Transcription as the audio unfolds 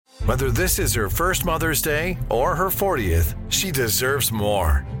Whether this is her first Mother's Day or her 40th, she deserves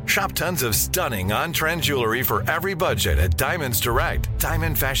more. Shop tons of stunning on-trend jewelry for every budget at Diamonds Direct.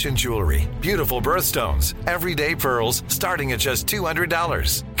 Diamond fashion jewelry, beautiful birthstones, everyday pearls starting at just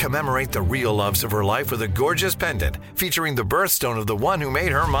 $200. Commemorate the real loves of her life with a gorgeous pendant featuring the birthstone of the one who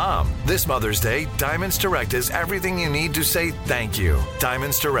made her mom. This Mother's Day, Diamonds Direct is everything you need to say thank you.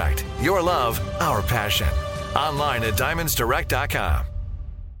 Diamonds Direct. Your love, our passion. Online at diamondsdirect.com.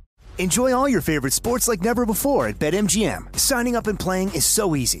 Enjoy all your favorite sports like never before at BetMGM. Signing up and playing is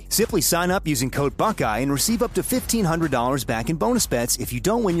so easy. Simply sign up using code Buckeye and receive up to $1,500 back in bonus bets if you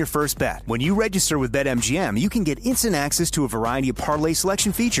don't win your first bet. When you register with BetMGM, you can get instant access to a variety of parlay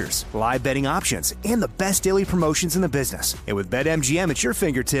selection features, live betting options, and the best daily promotions in the business. And with BetMGM at your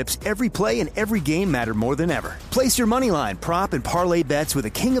fingertips, every play and every game matter more than ever. Place your moneyline, prop, and parlay bets with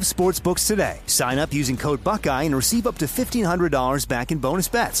the king of sportsbooks today. Sign up using code Buckeye and receive up to $1,500 back in bonus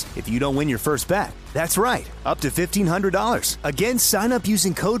bets if you don't win your first bet. That's right, up to $1,500. Again, sign up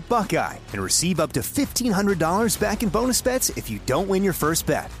using code Buckeye and receive up to $1,500 back in bonus bets if you don't win your first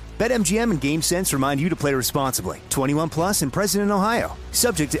bet. BetMGM and GameSense remind you to play responsibly. 21 plus and present in Ohio.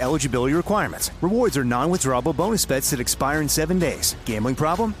 Subject to eligibility requirements. Rewards are non-withdrawable bonus bets that expire in 7 days. Gambling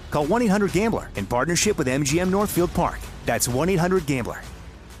problem? Call 1-800-GAMBLER in partnership with MGM Northfield Park. That's 1-800-GAMBLER.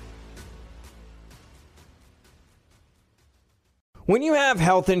 When you have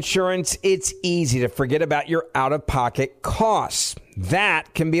health insurance, it's easy to forget about your out-of-pocket costs.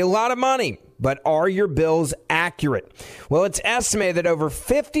 That can be a lot of money, but are your bills accurate? Well, it's estimated that over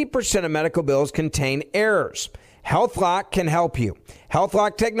 50% of medical bills contain errors. HealthLock can help you.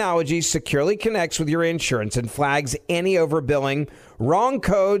 HealthLock technology securely connects with your insurance and flags any overbilling, wrong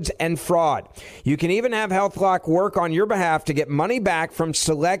codes, and fraud. You can even have HealthLock work on your behalf to get money back from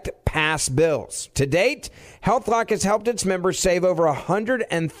select past bills. To date, HealthLock has helped its members save over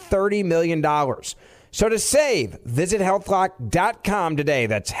 $130 million. So to save, visit healthlock.com today.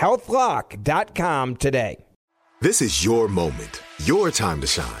 That's healthlock.com today. This is your moment, your time to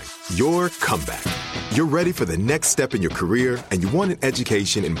shine, your comeback. You're ready for the next step in your career, and you want an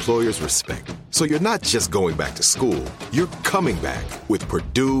education employers respect. So you're not just going back to school, you're coming back with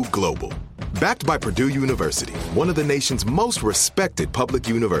Purdue Global. Backed by Purdue University, one of the nation's most respected public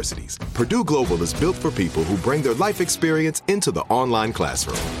universities, Purdue Global is built for people who bring their life experience into the online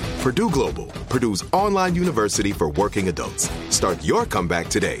classroom. Purdue Global, Purdue's online university for working adults. Start your comeback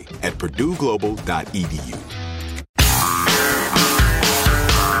today at purdueglobal.edu.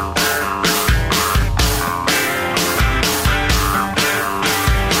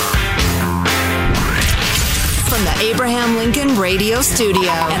 From the Abraham Lincoln Radio Studio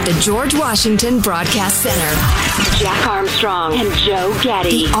at the George Washington Broadcast Center, Jack Armstrong and Joe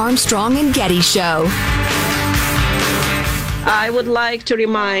Getty. The Armstrong and Getty Show. I would like to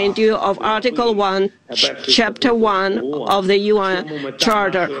remind you of Article 1, Chapter 1 of the UN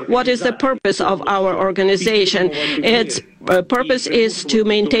Charter. What is the purpose of our organization? Its purpose is to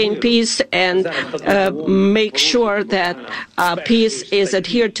maintain peace and make sure that peace is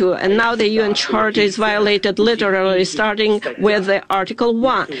adhered to. And now the UN Charter is violated literally, starting with the Article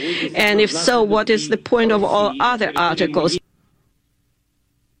 1. And if so, what is the point of all other articles?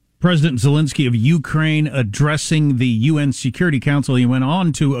 President Zelensky of Ukraine addressing the UN Security Council. He went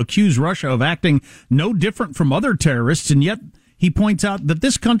on to accuse Russia of acting no different from other terrorists, and yet he points out that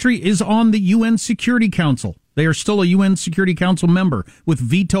this country is on the UN Security Council. They are still a UN Security Council member with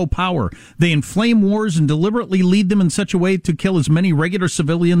veto power. They inflame wars and deliberately lead them in such a way to kill as many regular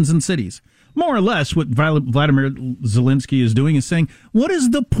civilians in cities. More or less what Vladimir Zelensky is doing is saying, what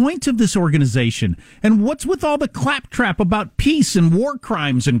is the point of this organization? And what's with all the claptrap about peace and war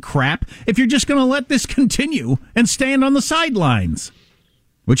crimes and crap if you're just going to let this continue and stand on the sidelines?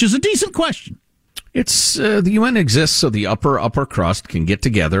 Which is a decent question. It's the UN exists so the upper crust can get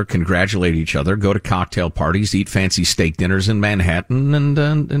together, congratulate each other, go to cocktail parties, eat fancy steak dinners in Manhattan,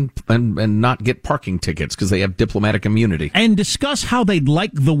 and not get parking tickets because they have diplomatic immunity, and discuss how they'd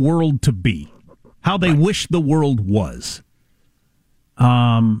like the world to be, how they wish the world was.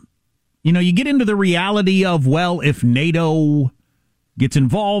 You get into the reality of, well, if NATO gets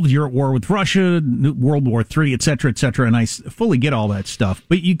involved, you're at war with Russia, World War III, et cetera, and I fully get all that stuff.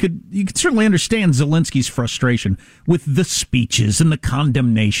 But you could certainly understand Zelensky's frustration with the speeches and the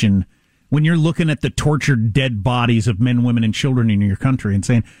condemnation when you're looking at the tortured dead bodies of men, women, and children in your country and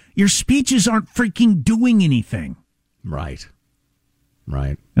saying, your speeches aren't freaking doing anything. Right.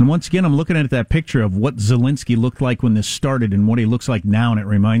 And once again, I'm looking at that picture of what Zelensky looked like when this started and what he looks like now, and it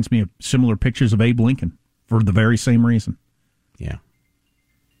reminds me of similar pictures of Abe Lincoln for the very same reason. Yeah.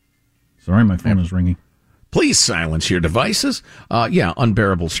 Sorry, my phone is ringing. Please silence your devices.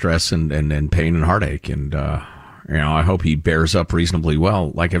 Unbearable stress and pain and heartache. And, I hope he bears up reasonably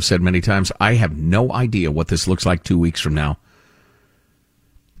well. Like I've said many times, I have no idea what this looks like 2 weeks from now.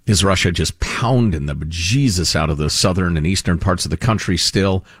 Is Russia just pounding the bejesus out of the southern and eastern parts of the country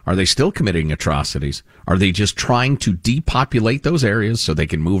still? Are they still committing atrocities? Are they just trying to depopulate those areas so they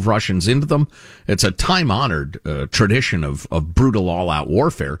can move Russians into them? It's a time-honored tradition of brutal all-out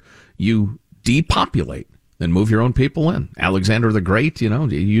warfare. You depopulate, then move your own people in. Alexander the Great,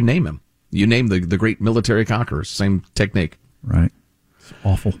 you name him. You name the great military conquerors, same technique. Right. It's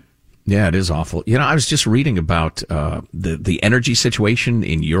awful. Yeah, it is awful. I was just reading about the energy situation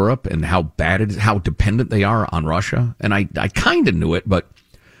in Europe and how bad it is, how dependent they are on Russia. And I kind of knew it, but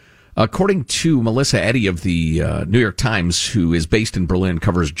according to Melissa Eddy of the New York Times, who is based in Berlin,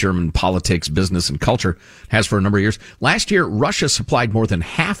 covers German politics, business, and culture, has for a number of years, last year Russia supplied more than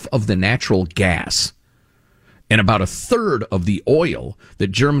half of the natural gas and about a third of the oil that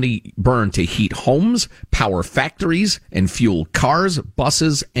Germany burned to heat homes, power factories, and fuel cars,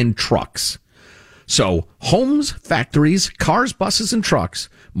 buses, and trucks. So homes, factories, cars, buses, and trucks,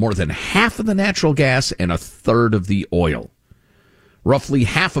 more than half of the natural gas and a third of the oil. Roughly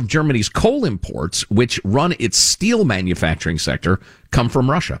half of Germany's coal imports, which run its steel manufacturing sector, come from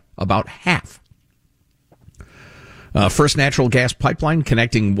Russia. About half. First natural gas pipeline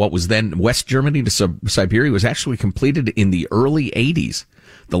connecting what was then West Germany to Siberia was actually completed in the early 80s.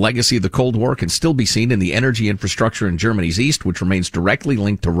 The legacy of the Cold War can still be seen in the energy infrastructure in Germany's east, which remains directly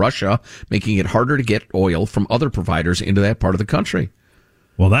linked to Russia, making it harder to get oil from other providers into that part of the country.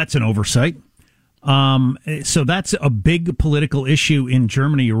 Well, that's an oversight. So that's a big political issue in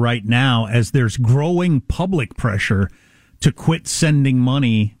Germany right now, as there's growing public pressure to quit sending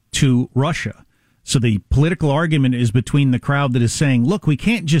money to Russia. So the political argument is between the crowd that is saying, look, we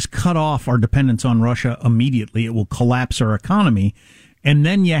can't just cut off our dependence on Russia immediately. It will collapse our economy. And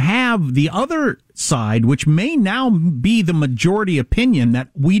then you have the other side, which may now be the majority opinion, that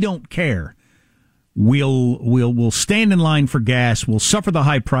we don't care. We'll stand in line for gas. We'll suffer the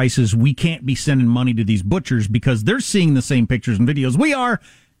high prices. We can't be sending money to these butchers because they're seeing the same pictures and videos we are,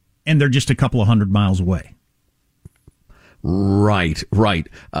 and they're just a couple of 100 miles away. Right.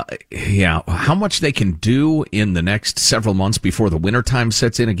 How much they can do in the next several months before the wintertime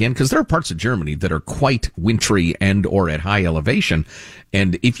sets in again, because there are parts of Germany that are quite wintry and or at high elevation.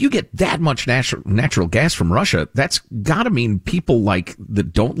 And if you get that much natural gas from Russia, that's got to mean people like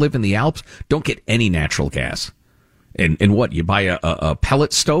that don't live in the Alps don't get any natural gas. And what, you buy a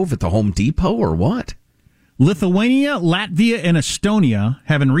pellet stove at the Home Depot or what? Lithuania, Latvia, and Estonia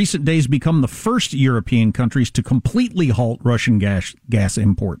have in recent days become the first European countries to completely halt Russian gas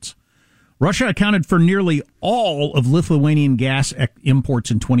imports. Russia accounted for nearly all of Lithuanian gas imports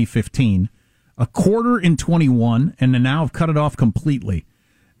in 2015, a quarter in 21, and now have cut it off completely.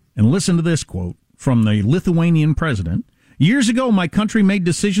 And listen to this quote from the Lithuanian president. Years ago, my country made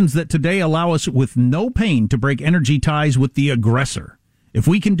decisions that today allow us with no pain to break energy ties with the aggressor. If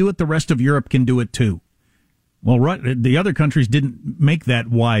we can do it, the rest of Europe can do it too. Well, the other countries didn't make that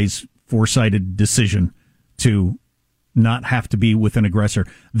wise, foresighted decision to not have to be with an aggressor.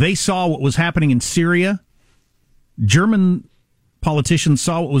 They saw what was happening in Syria. German politicians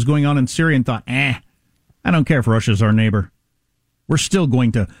saw what was going on in Syria and thought, I don't care if Russia's our neighbor. We're still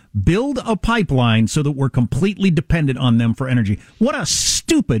going to build a pipeline so that we're completely dependent on them for energy. What a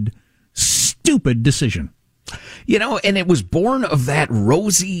stupid decision. And it was born of that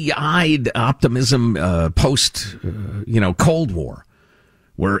rosy-eyed optimism post, Cold War,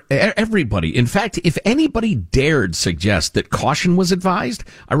 where everybody, in fact, if anybody dared suggest that caution was advised,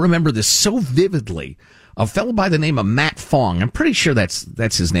 I remember this so vividly. A fellow by the name of Matt Fong, I'm pretty sure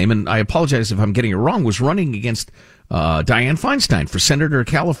that's his name, and I apologize if I'm getting it wrong, was running against Dianne Feinstein for Senator of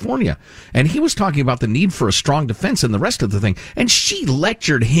California. And he was talking about the need for a strong defense and the rest of the thing. And she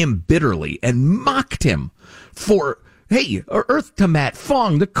lectured him bitterly and mocked him for, hey, Earth to Matt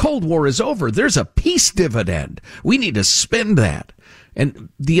Fong, the Cold War is over. There's a peace dividend. We need to spend that. And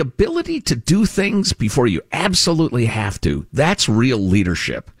the ability to do things before you absolutely have to, that's real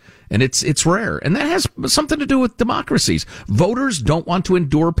leadership. And it's rare. And that has something to do with democracies. Voters don't want to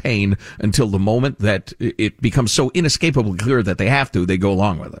endure pain until the moment that it becomes so inescapably clear that they have to, they go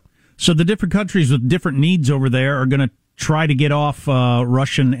along with it. So the different countries with different needs over there are going to try to get off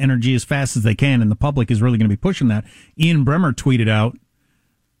Russian energy as fast as they can, and the public is really going to be pushing that. Ian Bremmer tweeted out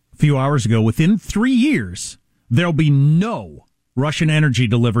a few hours ago, within 3 years, there'll be no Russian energy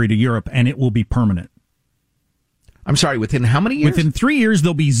delivery to Europe, and it will be permanent. I'm sorry, within how many years? Within 3 years,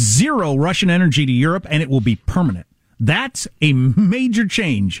 there'll be zero Russian energy to Europe, and it will be permanent. That's a major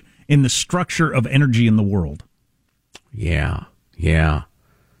change in the structure of energy in the world. Yeah.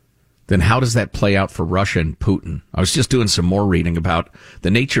 Then how does that play out for Russia and Putin? I was just doing some more reading about the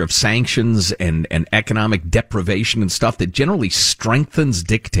nature of sanctions and economic deprivation and stuff that generally strengthens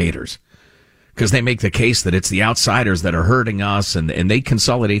dictators, because they make the case that it's the outsiders that are hurting us, and they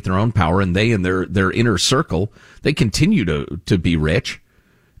consolidate their own power, and they and their inner circle, they continue to be rich,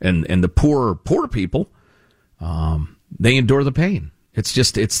 and the poor people, they endure the pain.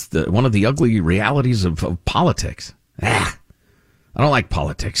 It's one of the ugly realities of politics. I don't like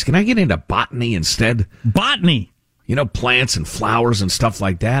politics. Can I get into botany instead? Botany? Plants and flowers and stuff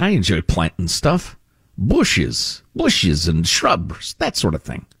like that. I enjoy planting stuff. Bushes and shrubs, that sort of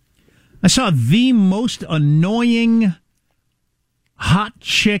thing. I saw the most annoying hot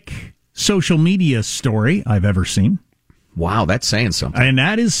chick social media story I've ever seen. Wow, that's saying something. And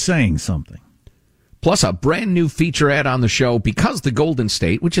that is saying something. Plus a brand new feature ad on the show, because the Golden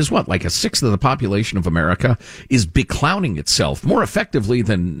State, which is like a sixth of the population of America, is beclowning itself more effectively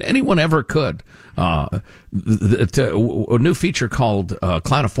than anyone ever could. A new feature called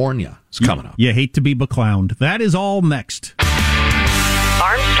Clownifornia is coming up. You hate to be beclowned. That is all next.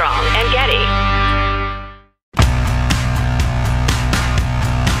 Armstrong and Getty.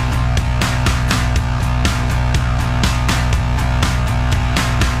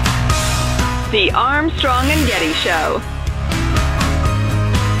 The Armstrong and Getty Show.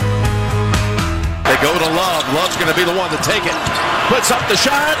 They go to Love. Love's going to be the one to take it. Puts up the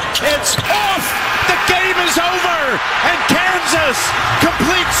shot. It's off. The game is over. And Kansas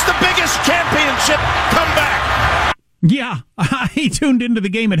completes the biggest championship comeback. Yeah, I tuned into the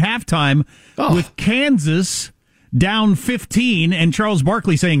game at halftime with Kansas down 15 and Charles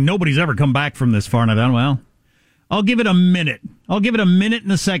Barkley saying nobody's ever come back from this far. And I thought, well, I'll give it a minute. I'll give it a minute in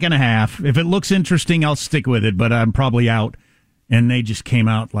the second half. If it looks interesting, I'll stick with it, but I'm probably out. And they just came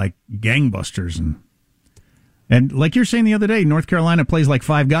out like gangbusters. And like you're saying the other day, North Carolina plays like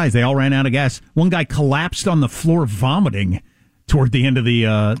five guys. They all ran out of gas. One guy collapsed on the floor vomiting toward the end of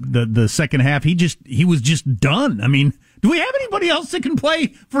the second half. He was just done. I mean, do we have anybody else that can play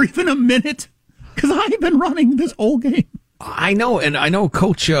for even a minute? Because I've been running this whole game. I know, and I know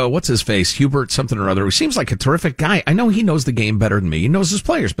Coach, what's his face, Hubert something or other, who seems like a terrific guy. I know he knows the game better than me. He knows his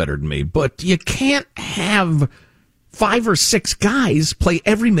players better than me. But you can't have 5 or 6 guys play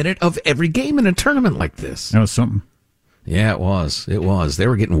every minute of every game in a tournament like this. That was something. Yeah, it was. They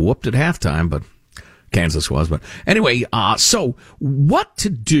were getting whooped at halftime, but Kansas was. But anyway, so what to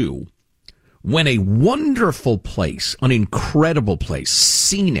do when a wonderful place, an incredible place,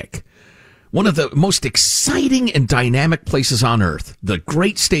 scenic, one of the most exciting and dynamic places on earth, the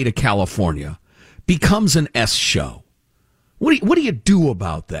great state of California, becomes an S show? What do you do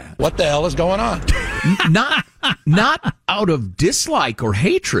about that? What the hell is going on? Not out of dislike or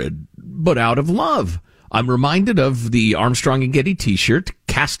hatred, but out of love. I'm reminded of the Armstrong and Getty t-shirt,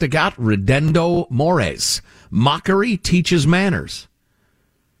 Castigat Redendo Mores. Mockery teaches manners.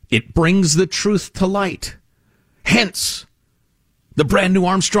 It brings the truth to light. Hence, the brand new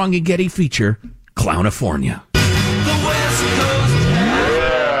Armstrong and Getty feature, Clownifornia. The West Coast.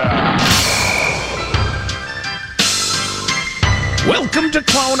 Welcome to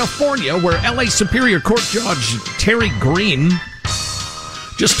Clownifornia, where L.A. Superior Court Judge Terry Green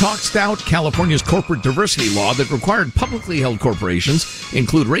just tossed out California's corporate diversity law that required publicly held corporations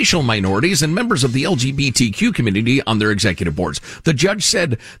include racial minorities and members of the LGBTQ community on their executive boards. The judge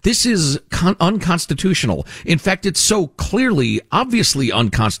said this is unconstitutional. In fact, it's so clearly, obviously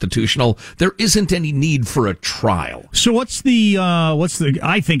unconstitutional, there isn't any need for a trial. So what's the,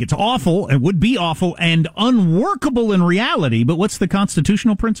 I think it's awful, it would be awful and unworkable in reality, but what's the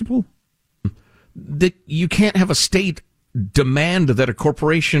constitutional principle? That you can't have a state demand that a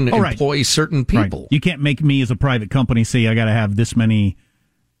corporation employ certain people. Right. You can't make me as a private company say I got to have this many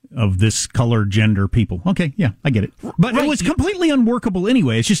of this color, gender people. Okay, yeah, I get it. But it was completely unworkable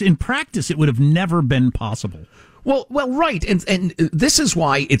anyway. It's just in practice it would have never been possible. Well, right, and this is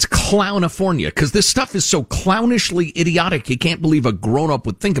why it's Clownifornia, because this stuff is so clownishly idiotic you can't believe a grown-up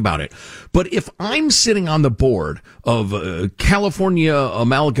would think about it. But if I'm sitting on the board of California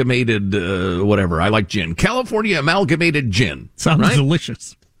Amalgamated, whatever, I like gin, California Amalgamated Gin. Sounds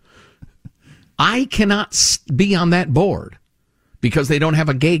delicious. I cannot be on that board because they don't have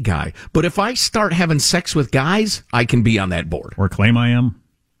a gay guy. But if I start having sex with guys, I can be on that board. Or claim I am.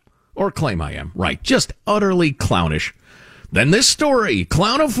 Right. Just utterly clownish. Then this story,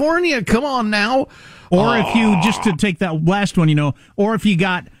 Clownifornia, come on now. Or if you, just to take that last one, or if you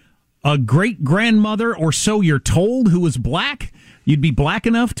got a great-grandmother, or so you're told, who was black, you'd be black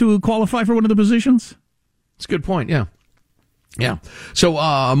enough to qualify for one of the positions? That's a good point, yeah. Yeah.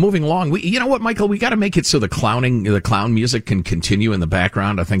 So, moving along, you know what, Michael? We got to make it so the clown music can continue in the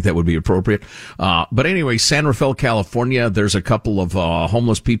background. I think that would be appropriate. But anyway, San Rafael, California, there's a couple of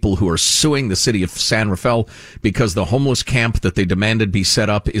homeless people who are suing the city of San Rafael because the homeless camp that they demanded be set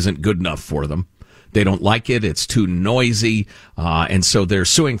up isn't good enough for them. They don't like it. It's too noisy. And so they're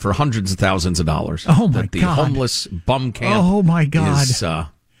suing for hundreds of thousands of dollars. Oh, my God. The homeless bum camp. Oh, my God.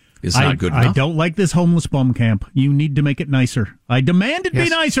 Is not good enough. I don't like this homeless bum camp. You need to make it nicer. I demand it be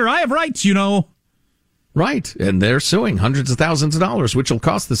nicer. I have rights, you know. Right. And they're suing hundreds of thousands of dollars, which will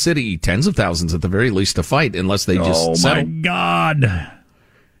cost the city tens of thousands at the very least to fight unless they just settle. Oh, my God.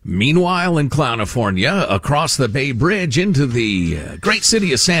 Meanwhile, in California, across the Bay Bridge into the great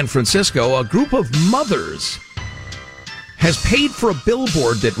city of San Francisco, a group of mothers has paid for a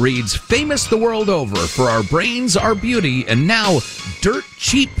billboard that reads, "Famous the world over for our brains, our beauty, and now dirt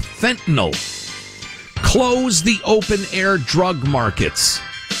cheap fentanyl. Close the open-air drug markets."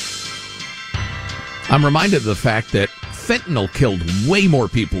 I'm reminded of the fact that fentanyl killed way more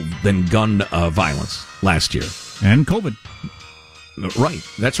people than gun violence last year. And COVID. Right,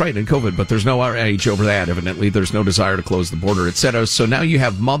 that's right, and COVID, but there's no outrage over that, evidently. There's no desire to close the border, etc. So now you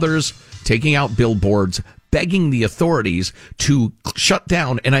have mothers taking out billboards, begging the authorities to shut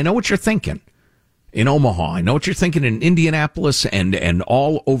down. And I know what you're thinking in Omaha. I know what you're thinking in Indianapolis and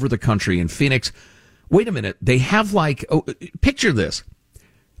all over the country, in Phoenix. Wait a minute. They have picture this,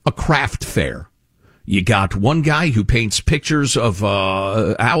 a craft fair. You got one guy who paints pictures of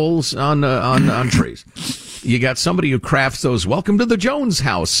owls on trees. You got somebody who crafts those "Welcome to the Jones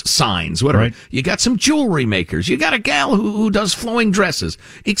House" signs, whatever. Right. You got some jewelry makers. You got a gal who does flowing dresses.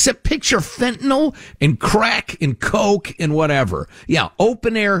 Except picture fentanyl and crack and coke and whatever. Yeah,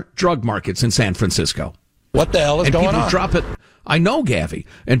 open air drug markets in San Francisco. What the hell is going on? People drop it. I know, Gavi.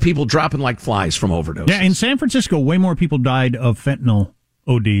 And people dropping like flies from overdoses. Yeah, in San Francisco, way more people died of fentanyl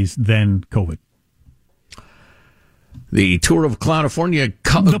ODs than COVID. The tour of California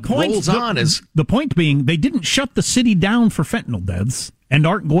rolls on. The point being, they didn't shut the city down for fentanyl deaths and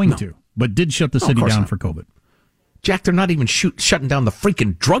aren't going to, but did shut the city down for COVID. Jack, they're not even shutting down the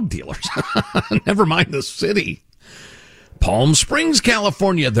freaking drug dealers. Never mind the city. Palm Springs,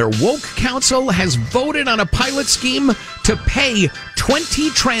 California, their woke council has voted on a pilot scheme to pay 20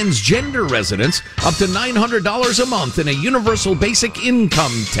 transgender residents up to $900 a month in a universal basic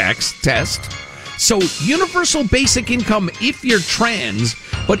income tax test. So universal basic income if you're trans,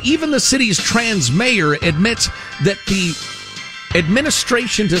 but even the city's trans mayor admits that the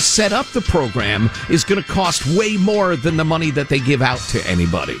administration to set up the program is going to cost way more than the money that they give out to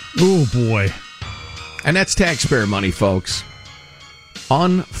anybody. Oh, boy. And that's taxpayer money, folks.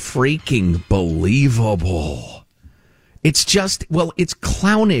 Unfreaking believable. It's just, it's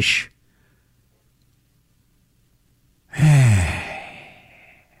clownish.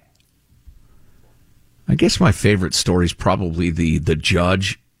 I guess my favorite story is probably the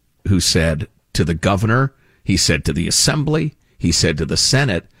judge who said to the governor, he said to the assembly, he said to the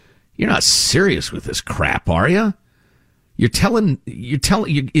Senate, "You're not serious with this crap, are you? You're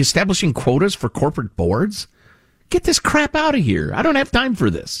establishing quotas for corporate boards? Get this crap out of here. I don't have time for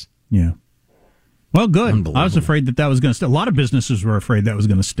this." Yeah. Well, good. I was afraid that was going to stick. A lot of businesses were afraid that was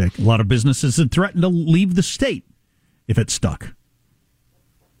going to stick. A lot of businesses had threatened to leave the state if it stuck.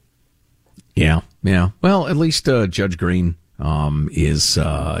 Yeah. Well, at least Judge Green is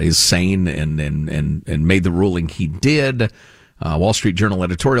sane and made the ruling he did. Wall Street Journal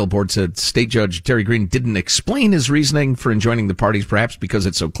editorial board said State Judge Terry Green didn't explain his reasoning for enjoining the parties, perhaps because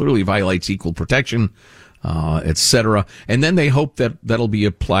it so clearly violates equal protection, etc. And then they hope that'll be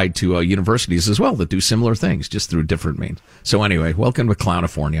applied to universities as well that do similar things, just through different means. So anyway, welcome to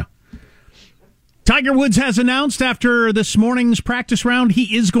Clownifornia. Tiger Woods has announced after this morning's practice round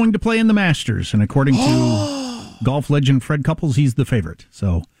he is going to play in the Masters. And according to golf legend Fred Couples, he's the favorite.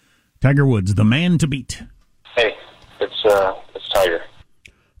 So Tiger Woods, the man to beat. Hey, it's Tiger.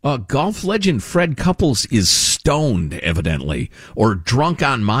 Golf legend Fred Couples is stoned, evidently, or drunk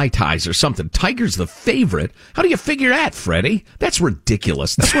on Mai Tais or something. Tiger's the favorite. How do you figure that, Freddie? That's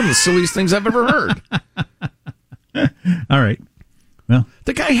ridiculous. That's one of the silliest things I've ever heard. All right. Well,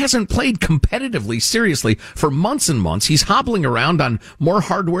 the guy hasn't played competitively, seriously, for months and months. He's hobbling around on more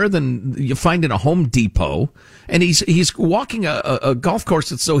hardware than you find in a Home Depot. And he's walking a golf course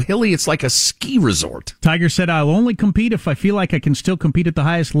that's so hilly, it's like a ski resort. Tiger said, "I'll only compete if I feel like I can still compete at the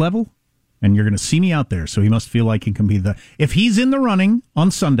highest level. And you're going to see me out there." So he must feel like he can compete. If he's in the running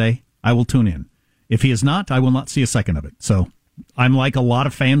on Sunday, I will tune in. If he is not, I will not see a second of it. So I'm like a lot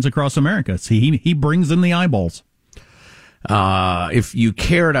of fans across America. See, he brings in the eyeballs. If you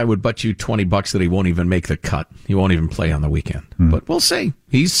cared, I would bet you $20 that he won't even make the cut. He won't even play on the weekend. But we'll see.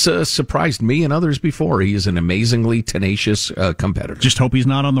 He's surprised me and others before. He is an amazingly tenacious competitor. Just hope he's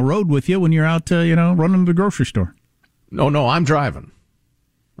not on the road with you when you're out, running to the grocery store. No, I'm driving.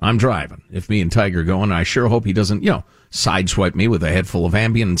 If me and Tiger go, and I sure hope he doesn't, sideswipe me with a head full of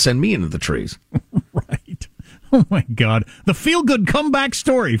Ambien and send me into the trees. Right. Oh, my God. The feel-good comeback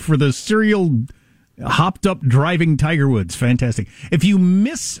story for the serial hopped-up driving Tiger Woods. Fantastic. If you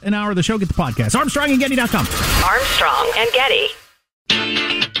miss an hour of the show, get the podcast. ArmstrongandGetty.com. Armstrong and Getty.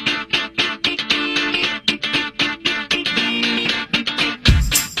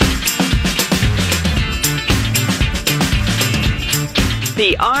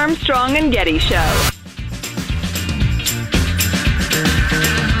 The Armstrong and Getty Show.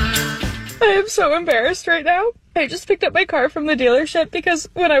 I am so embarrassed right now. I just picked up my car from the dealership because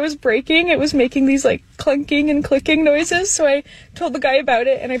when I was braking, it was making these clunking and clicking noises. So I told the guy about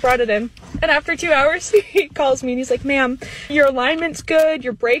it and I brought it in. And after 2 hours, he calls me and he's like, "Ma'am, your alignment's good,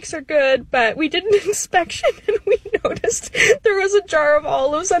 your brakes are good, but we did an inspection and we noticed there was a jar of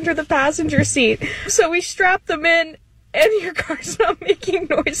olives under the passenger seat. So we strapped them in and your car's not making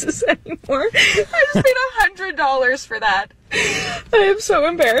noises anymore." I just paid $100 for that. I am so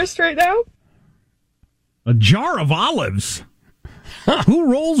embarrassed right now. A jar of olives?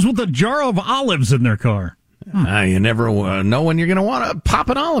 Who rolls with a jar of olives in their car? You never know when you're going to want to pop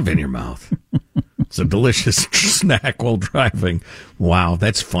an olive in your mouth. It's a delicious snack while driving. Wow,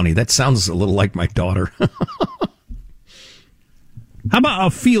 that's funny. That sounds a little like my daughter. How about a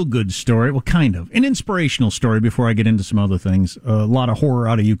feel-good story? Well, kind of. An inspirational story before I get into some other things. A lot of horror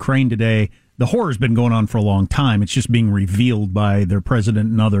out of Ukraine today. The horror's been going on for a long time. It's just being revealed by their president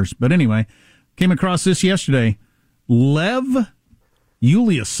and others. But anyway, came across this yesterday. Lev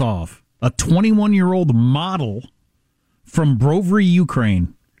Yuliasov, a 21-year-old model from Brovary,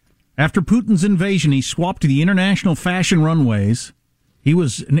 Ukraine. After Putin's invasion, he swapped to the international fashion runways. He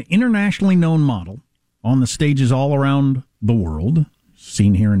was an internationally known model on the stages all around the world,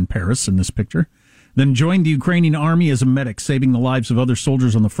 seen here in Paris in this picture. Then joined the Ukrainian army as a medic, saving the lives of other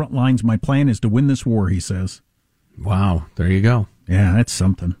soldiers on the front lines. "My plan is to win this war," he says. Wow, there you go. Yeah, that's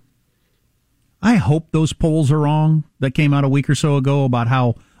something. I hope those polls are wrong that came out a week or so ago about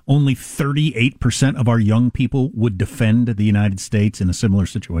how only 38% of our young people would defend the United States in a similar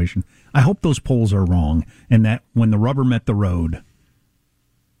situation. I hope those polls are wrong, and that when the rubber met the road,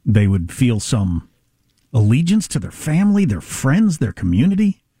 they would feel some allegiance to their family, their friends, their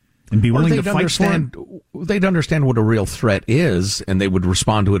community, and be willing to fight for it. They'd understand what a real threat is, and they would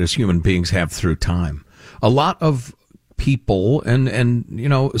respond to it as human beings have through time. A lot of people, and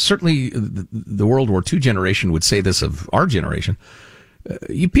certainly the World War II generation would say this of our generation,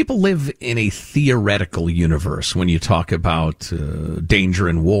 you people live in a theoretical universe when you talk about danger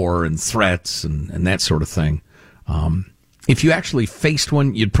and war and threats and that sort of thing. If you actually faced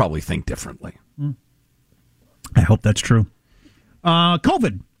one, you'd probably think differently. I hope that's true.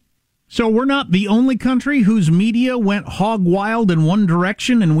 COVID. So we're not the only country whose media went hog wild in one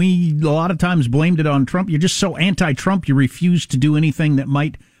direction, and we a lot of times blamed it on Trump. You're just so anti-Trump, you refuse to do anything that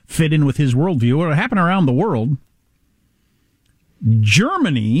might fit in with his worldview. It happened around the world.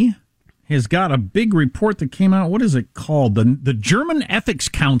 Germany has got a big report that came out. What is it called? The German Ethics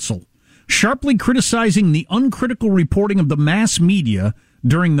Council, sharply criticizing the uncritical reporting of the mass media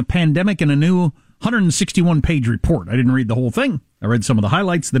during the pandemic in a new 161-page report. I didn't read the whole thing. I read some of the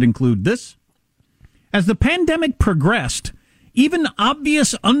highlights that include this. As the pandemic progressed, even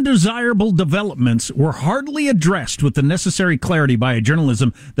obvious undesirable developments were hardly addressed with the necessary clarity by a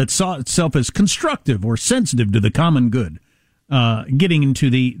journalism that saw itself as constructive or sensitive to the common good. Getting into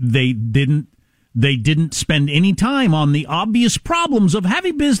they didn't spend any time on the obvious problems of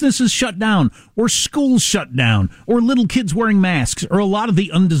having businesses shut down or schools shut down or little kids wearing masks or a lot of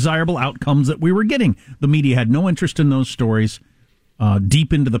the undesirable outcomes that we were getting. The media had no interest in those stories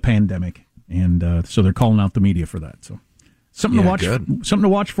deep into the pandemic, and so they're calling out the media for that. So something to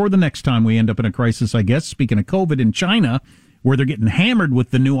watch for the next time we end up in a crisis, I guess. Speaking of COVID, in China, where they're getting hammered with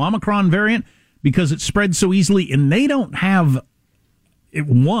the new Omicron variant because it spreads so easily, and they don't have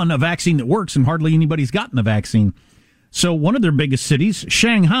a vaccine that works, and hardly anybody's gotten the vaccine. So one of their biggest cities,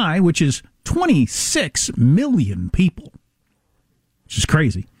 Shanghai, which is 26 million people, which is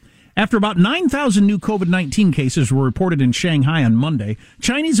crazy. After about 9,000 new COVID-19 cases were reported in Shanghai on Monday,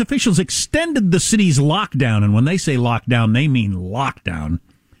 Chinese officials extended the city's lockdown, and when they say lockdown, they mean lockdown,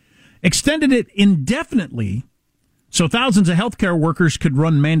 extended it indefinitely so thousands of healthcare workers could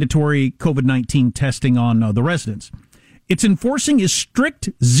run mandatory COVID-19 testing on the residents. It's enforcing a strict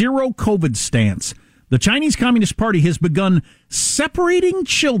zero COVID stance, The Chinese Communist Party has begun separating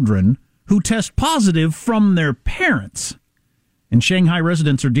children who test positive from their parents. And Shanghai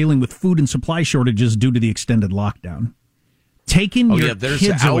residents are dealing with food and supply shortages due to the extended lockdown. Taking your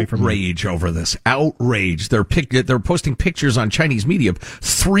kids away from them. There's outrage over this. Outrage. They're posting pictures on Chinese media of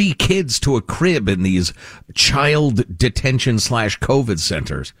 3 kids to a crib in these child detention / COVID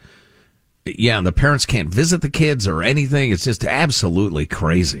centers. Yeah, and the parents can't visit the kids or anything. It's just absolutely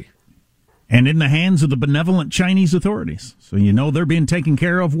crazy. And in the hands of the benevolent Chinese authorities. So they're being taken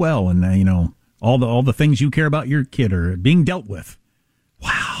care of well, and all the things you care about your kid are being dealt with.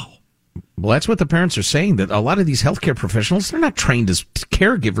 Wow. Well, that's what the parents are saying, that a lot of these healthcare professionals, they're not trained as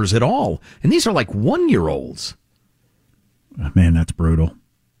caregivers at all. And these are like 1-year-olds. Man, that's brutal.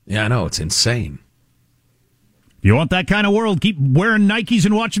 Yeah, I know. It's insane. If you want that kind of world, keep wearing Nikes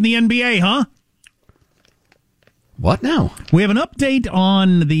and watching the NBA, huh? What now? We have an update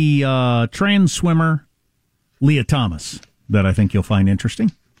on the trans swimmer Leah Thomas that I think you'll find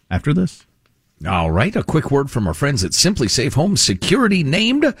interesting after this. All right, a quick word from our friends at Simply Safe Home Security,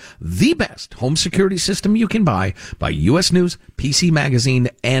 named the best home security system you can buy by U.S. News, PC Magazine,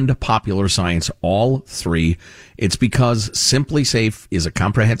 and Popular Science, all 3. It's because Simply Safe is a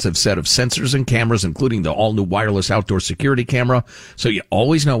comprehensive set of sensors and cameras, including the all-new wireless outdoor security camera, so you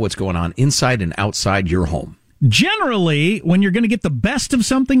always know what's going on inside and outside your home. Generally, when you're going to get the best of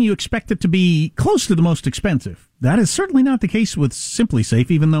something, you expect it to be close to the most expensive. That is certainly not the case with Simply Safe,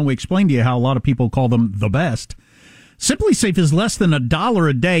 even though we explained to you how a lot of people call them the best. Simply Safe is less than $1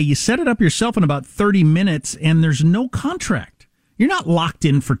 a day. You set it up yourself in about 30 minutes, and there's no contract. You're not locked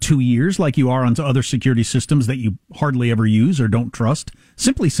in for 2 years like you are on other security systems that you hardly ever use or don't trust.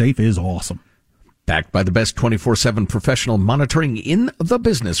 Simply Safe is awesome. Backed by the best 24/7 professional monitoring in the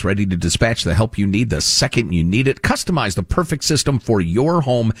business, ready to dispatch the help you need the second you need it. Customize the perfect system for your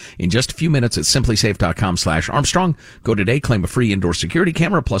home in just a few minutes at simplysafe.com/Armstrong. Go today, claim a free indoor security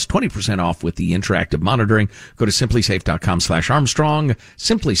camera plus 20% off with the interactive monitoring. Go to simplysafe.com/Armstrong,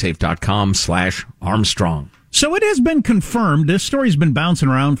 simplysafe.com/Armstrong. So it has been confirmed. This story's been bouncing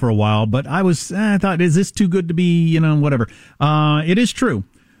around for a while, but I thought, is this too good to be, whatever. It is true.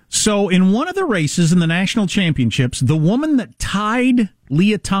 So in one of the races in the national championships, the woman that tied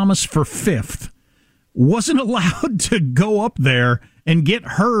Leah Thomas for 5th wasn't allowed to go up there and get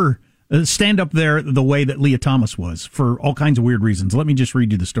her stand up there the way that Leah Thomas was for all kinds of weird reasons. Let me just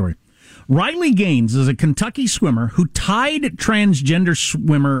read you the story. Riley Gaines is a Kentucky swimmer who tied transgender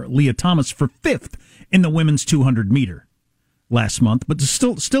swimmer Leah Thomas for 5th in the women's 200 meter last month, but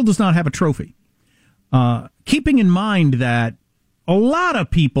still does not have a trophy. Keeping in mind that a lot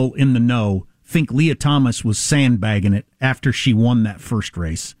of people in the know think Leah Thomas was sandbagging it after she won that first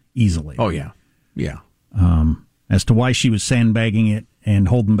race easily. Oh, yeah. Yeah. As to why she was sandbagging it and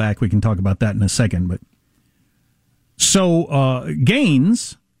holding back, we can talk about that in a second. But so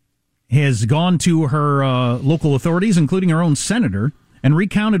Gaines has gone to her local authorities, including her own senator, and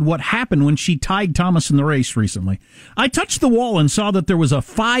recounted what happened when she tied Thomas in the race recently. I touched the wall and saw that there was a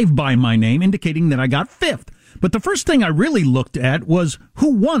 5 by my name, indicating that I got 5th. But the first thing I really looked at was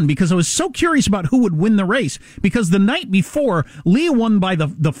who won, because I was so curious about who would win the race. Because the night before, Leah won by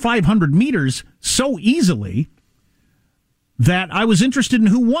the 500 meters so easily that I was interested in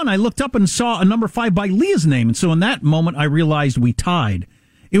who won. I looked up and saw a number 5 by Leah's name. And so in that moment, I realized we tied.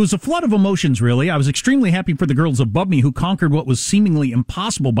 It was a flood of emotions, really. I was extremely happy for the girls above me who conquered what was seemingly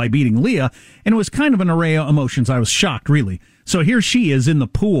impossible by beating Leah. And it was kind of an array of emotions. I was shocked, really. So here she is in the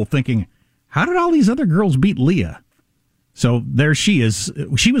pool thinking, how did all these other girls beat Leah? So there she is.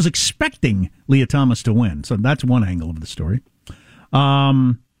 She was expecting Leah Thomas to win. So that's one angle of the story.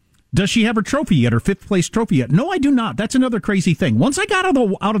 Does she have her trophy yet, her 5th place trophy yet? No, I do not. That's another crazy thing. Once I got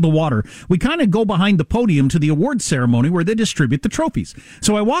out of the water, we kind of go behind the podium to the award ceremony where they distribute the trophies.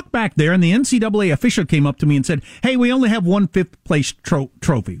 So I walked back there, and the NCAA official came up to me and said, hey, we only have one 5th place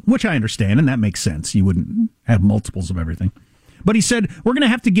trophy, which I understand, and that makes sense. You wouldn't have multiples of everything. But he said, we're going to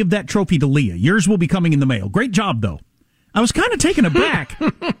have to give that trophy to Leah. Yours will be coming in the mail. Great job, though. I was kind of taken aback.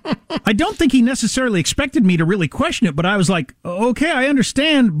 I don't think he necessarily expected me to really question it, but I was like, okay, I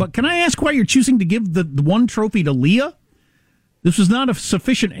understand, but can I ask why you're choosing to give the one trophy to Leah? This was not a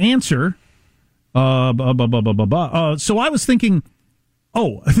sufficient answer. So I was thinking,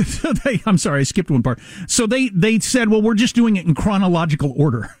 I'm sorry, I skipped one part. So they said, well, we're just doing it in chronological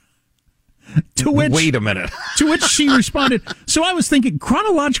order. To which, wait a minute. To which she responded, so I was thinking,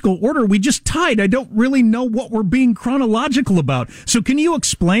 chronological order, we just tied. I don't really know what we're being chronological about. So can you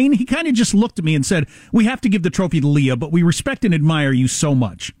explain? He kind of just looked at me and said, we have to give the trophy to Leah, but we respect and admire you so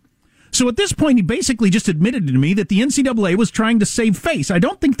much. So at this point, he basically just admitted to me that the NCAA was trying to save face. I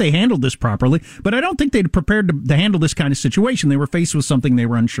don't think they handled this properly, but I don't think they'd prepared to handle this kind of situation. They were faced with something they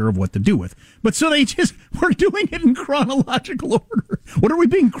were unsure of what to do with. But so they just were doing it in chronological order. What are we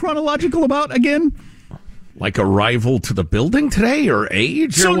being chronological about again? Like arrival to the building today or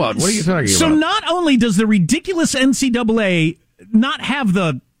age or what? What are you talking about? So not only does the ridiculous NCAA not have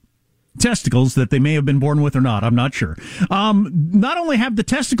the testicles that they may have been born with or not, I'm not sure. Not only have the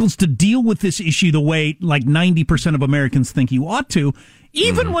testicles to deal with this issue the way like 90% of Americans think you ought to,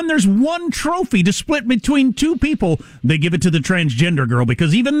 even when there's one trophy to split between two people, they give it to the transgender girl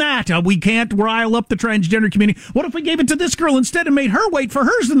because even that, we can't rile up the transgender community. What if we gave it to this girl instead and made her wait for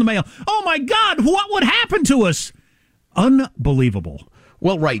hers in the mail? Oh my God, what would happen to us? Unbelievable.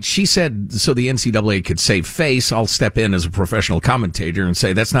 Well, right. She said so the NCAA could save face. I'll step in as a professional commentator and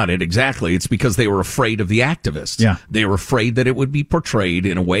say that's not it exactly. It's because they were afraid of the activists. Yeah. They were afraid that it would be portrayed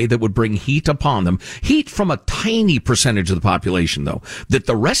in a way that would bring heat upon them. Heat from a tiny percentage of the population, though, that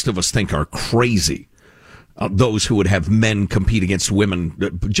the rest of us think are crazy. Those who would have men compete against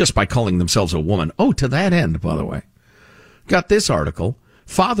women just by calling themselves a woman. Oh, to that end, by the way. Got this article.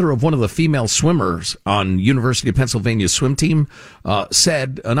 Father of one of the female swimmers on University of Pennsylvania's swim team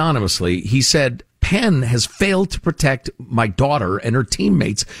said anonymously, he said, Penn has failed to protect my daughter and her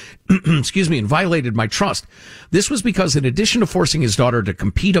teammates, and violated my trust. This was because in addition to forcing his daughter to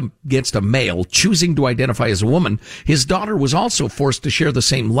compete against a male choosing to identify as a woman, his daughter was also forced to share the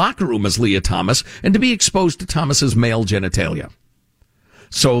same locker room as Leah Thomas and to be exposed to Thomas's male genitalia.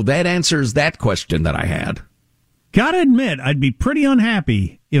 So that answers that question that I had. Gotta admit, I'd be pretty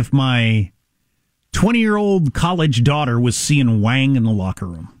unhappy if my 20-year-old college daughter was seeing Wang in the locker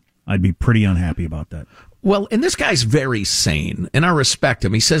room. I'd be pretty unhappy about that. Well, and this guy's very sane, and I respect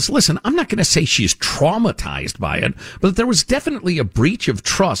him. He says, listen, I'm not going to say she's traumatized by it, but there was definitely a breach of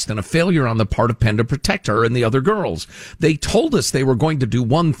trust and a failure on the part of Penn to protect her and the other girls. They told us they were going to do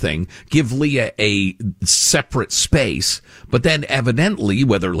one thing, give Leah a separate space, but then evidently,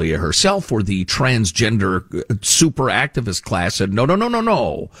 whether Leah herself or the transgender super activist class said,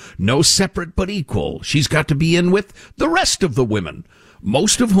 no separate but equal. She's got to be in with the rest of the women,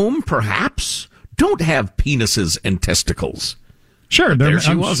 most of whom, perhaps, don't have penises and testicles. Sure. There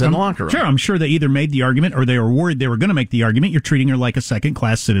she was in the locker room. Sure, I'm sure they either made the argument or they were worried they were going to make the argument. You're treating her like a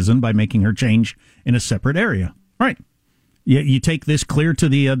second-class citizen by making her change in a separate area. Right. You take this clear to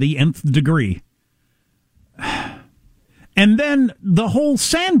the nth degree. And then the whole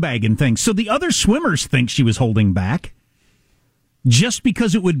sandbagging thing. So the other swimmers think she was holding back just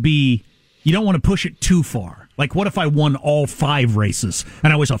because it would be, you don't want to push it too far. Like, what if I won all 5 races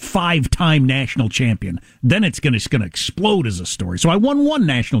and I was a 5-time national champion? Then it's going to explode as a story. So I won 1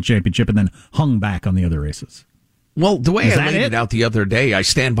 national championship and then hung back on the other races. Well, the way I laid it out the other day, I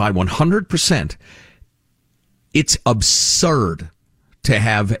stand by 100%. It's absurd to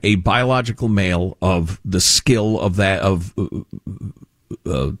have a biological male of the skill of that of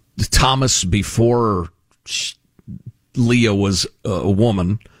Thomas before Leah was a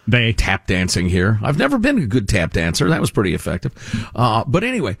woman. They tap dancing here. I've never been a good tap dancer. That was pretty effective. But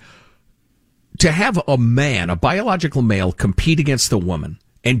anyway, to have a man, a biological male, compete against a woman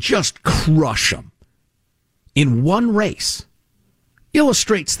and just crush him in one race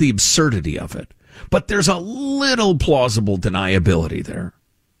illustrates the absurdity of it. But there's a little plausible deniability there.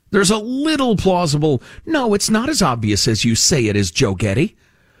 There's a little plausible, no, it's not as obvious as you say it is, Joe Getty.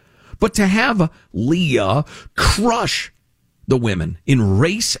 But to have Leah crush the women in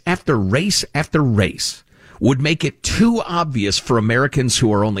race after race after race would make it too obvious for Americans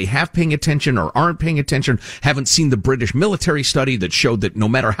who are only half paying attention or aren't paying attention, haven't seen the British military study that showed that no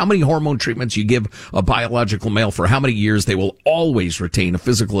matter how many hormone treatments you give a biological male for how many years, they will always retain a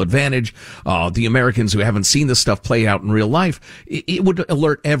physical advantage. The Americans who haven't seen this stuff play out in real life, it would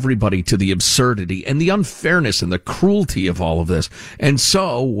alert everybody to the absurdity and the unfairness and the cruelty of all of this. And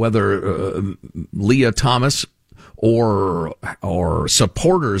so whether Leah Thomas or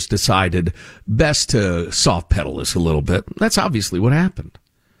supporters decided best to soft pedal this a little bit. That's obviously what happened.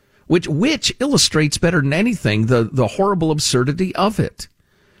 Which illustrates better than anything the horrible absurdity of it.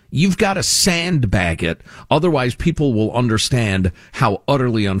 You've got to sandbag it, otherwise people will understand how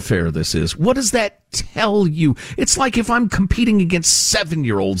utterly unfair this is. What does that tell you? It's like if I'm competing against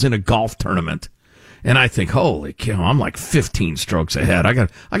 7-year-olds in a golf tournament. And I think, holy cow, I'm like 15 strokes ahead. I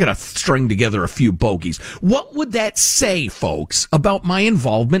got to string together a few bogeys. What would that say, folks, about my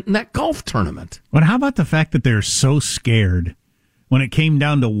involvement in that golf tournament? But how about the fact that they're so scared when it came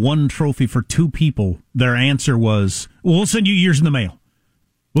down to 1 trophy for 2 people? Their answer was, well, we'll send you yours in the mail.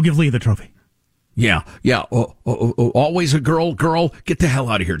 We'll give Leah the trophy. Yeah. Always a girl, get the hell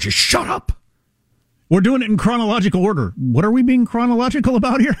out of here. Just shut up. We're doing it in chronological order. What are we being chronological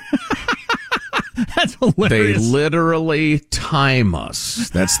about here? That's hilarious. They literally time us.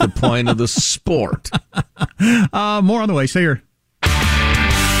 That's the point of the sport. More on the way. Stay here.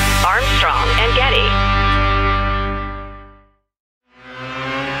 Armstrong and Getty.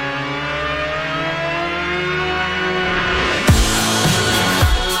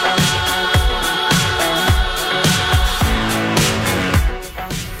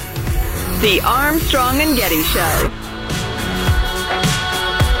 The Armstrong and Getty Show.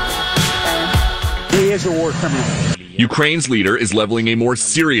 He is a war criminal. Ukraine's leader is leveling a more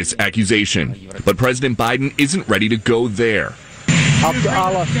serious accusation, but President Biden isn't ready to go there. Up to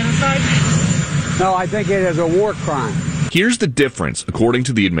Allah. No, I think it is a war crime. Here's the difference, according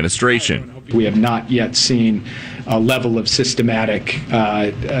to the administration. We have not yet seen a level of systematic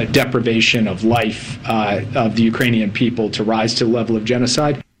deprivation of life of the Ukrainian people to rise to the level of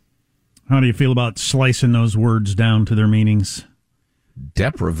genocide. How do you feel about slicing those words down to their meanings?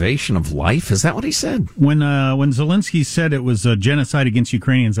 Deprivation of life? Is that what he said? When Zelensky said it was a genocide against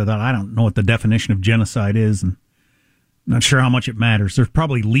Ukrainians, I thought, I don't know what the definition of genocide is, and I'm not sure how much it matters. There's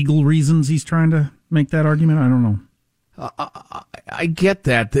probably legal reasons he's trying to make that argument. I don't know. I get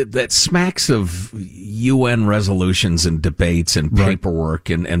that. That smacks of UN resolutions and debates and paperwork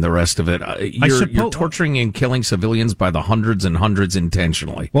and the rest of it. You're torturing and killing civilians by the hundreds and hundreds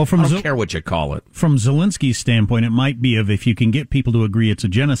intentionally. Well, I don't care what you call it. From Zelensky's standpoint, it might be if you can get people to agree it's a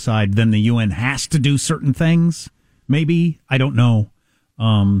genocide, then the UN has to do certain things. Maybe. I don't know.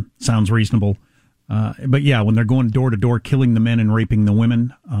 Sounds reasonable. But yeah, when they're going door to door, killing the men and raping the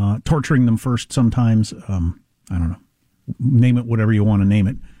women, torturing them first sometimes, I don't know. Name it whatever you want to name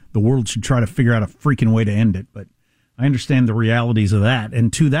it. The world should try to figure out a freaking way to end it. But I understand the realities of that.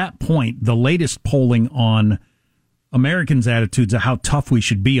 And to that point, the latest polling on Americans' attitudes of how tough we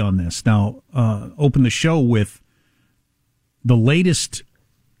should be on this. Now, open the show with the latest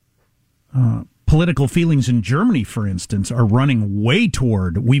political feelings in Germany, for instance, are running way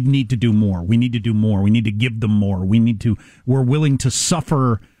toward we need to do more. We need to do more. We need to give them more. We're willing to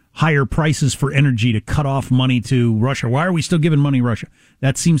suffer higher prices for energy to cut off money to Russia. Why are we still giving money to Russia?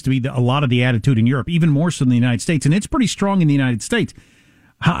 That seems to be a lot of the attitude in Europe, even more so in the United States, and it's pretty strong in the United States.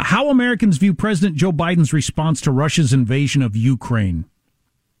 How Americans view President Joe Biden's response to Russia's invasion of Ukraine.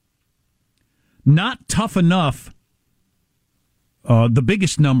 Not tough enough, the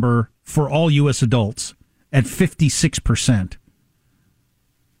biggest number for all U.S. adults at 56%.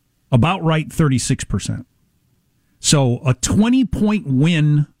 About right, 36%. So a 20-point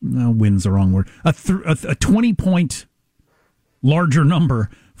win, win's the wrong word, a 20-point larger number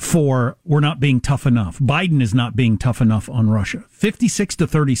for we're not being tough enough. Biden is not being tough enough on Russia. 56 to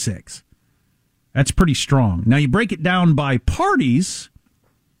 36. That's pretty strong. Now you break it down by parties.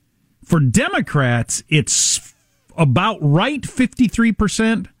 For Democrats, it's about right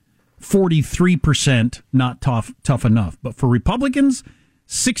 53%, 43% not tough enough. But for Republicans,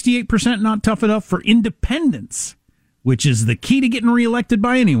 68% not tough enough. For independents, which is the key to getting reelected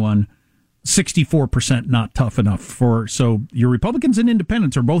by anyone, 64% not tough enough. So your Republicans and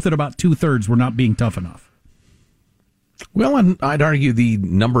independents are both at about 2/3 we're not being tough enough. Well, and I'd argue the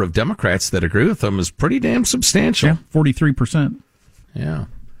number of Democrats that agree with them is pretty damn substantial. Yeah, 43%.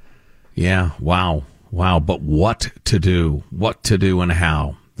 Yeah. Wow. But what to do and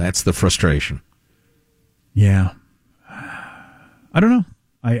how? That's the frustration. Yeah. I don't know.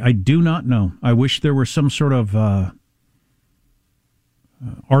 I do not know. I wish there were some sort of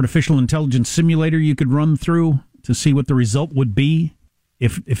artificial intelligence simulator you could run through to see what the result would be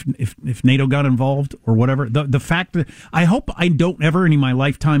if NATO got involved or whatever. The fact that I hope I don't ever in my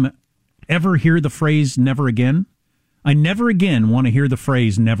lifetime ever hear the phrase "never again." I never again want to hear the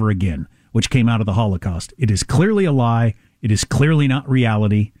phrase "never again," which came out of the Holocaust. It is clearly a lie. It is clearly not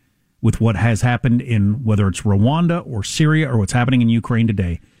reality with what has happened in whether it's Rwanda or Syria or what's happening in Ukraine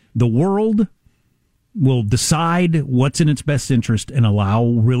today. The world will decide what's in its best interest and allow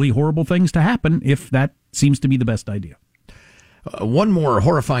really horrible things to happen if that seems to be the best idea. One more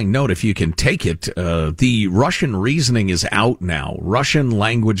horrifying note, if you can take it. The Russian reasoning is out now. Russian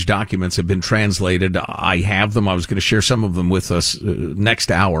language documents have been translated. I have them. I was going to share some of them with us next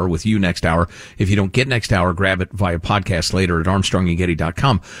hour, with you next hour. If you don't get next hour, grab it via podcast later at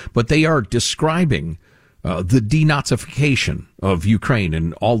ArmstrongandGetty.com. But they are describing the denazification of Ukraine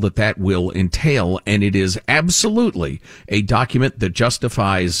and all that will entail. And it is absolutely a document that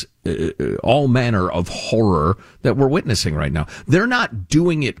justifies all manner of horror that we're witnessing right now. They're not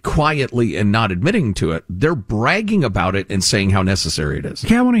doing it quietly and not admitting to it. They're bragging about it and saying how necessary it is.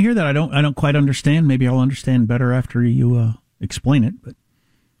 Okay, I want to hear that. I don't quite understand. Maybe I'll understand better after you explain it. But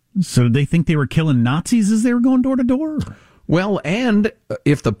so they think they were killing Nazis as they were going door to door? Well, and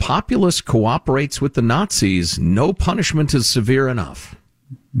if the populace cooperates with the Nazis, no punishment is severe enough.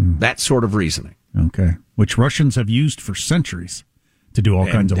 That sort of reasoning. Okay. Which Russians have used for centuries to do all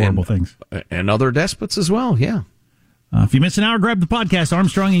kinds of horrible things. And other despots as well, yeah. If you miss an hour, grab the podcast,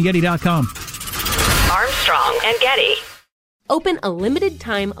 ArmstrongandGetty.com. Armstrong and Getty. Open a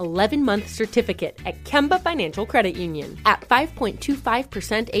limited-time 11-month certificate at Kemba Financial Credit Union. At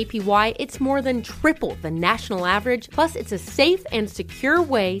 5.25% APY, it's more than triple the national average, plus it's a safe and secure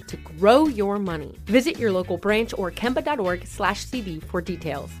way to grow your money. Visit your local branch or kemba.org/cd for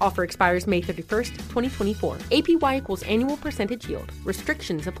details. Offer expires May 31st, 2024. APY equals annual percentage yield.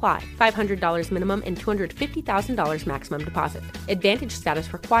 Restrictions apply. $500 minimum and $250,000 maximum deposit. Advantage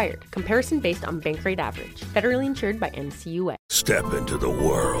status required. Comparison based on bank rate average. Federally insured by NCUA. Step into the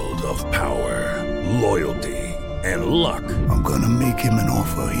world of power, loyalty, and luck. I'm gonna make him an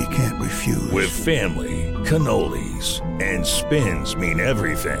offer he can't refuse. With family, cannolis, and spins mean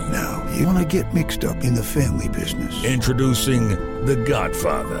everything. Now, you wanna get mixed up in the family business. Introducing The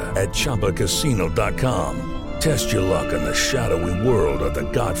Godfather at ChumbaCasino.com. Test your luck in the shadowy world of The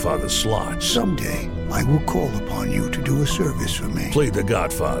Godfather slot. Someday, I will call upon you to do a service for me. Play The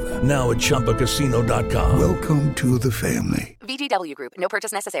Godfather, now at ChumbaCasino.com. Welcome to the family. VGW Group. No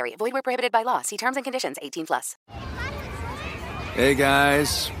purchase necessary. Void where prohibited by law. See terms and conditions. 18+. Hey,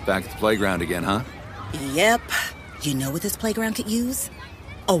 guys. Back at the playground again, huh? Yep. You know what this playground could use?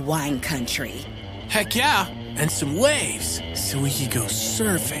 A wine country. Heck yeah. And some waves so we could go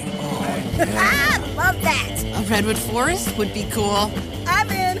surfing. Oh, yeah. Love that. A redwood forest would be cool. I'm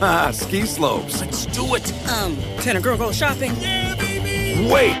in. Ski slopes. Let's do it. Can a girl go shopping? Yeah,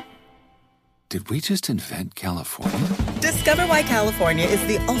 baby. Wait. Did we just invent California? Discover why California is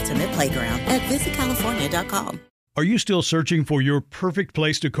the ultimate playground at visitcalifornia.com. Are you still searching for your perfect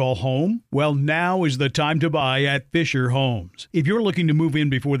place to call home? Well, now is the time to buy at Fisher Homes. If you're looking to move in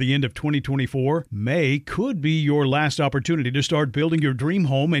before the end of 2024, May could be your last opportunity to start building your dream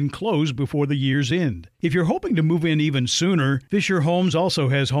home and close before the year's end. If you're hoping to move in even sooner, Fisher Homes also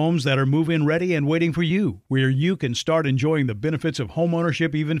has homes that are move-in ready and waiting for you, where you can start enjoying the benefits of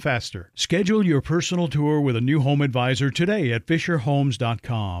homeownership even faster. Schedule your personal tour with a new home advisor today at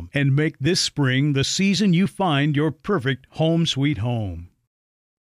FisherHomes.com and make this spring the season you find your perfect home sweet home.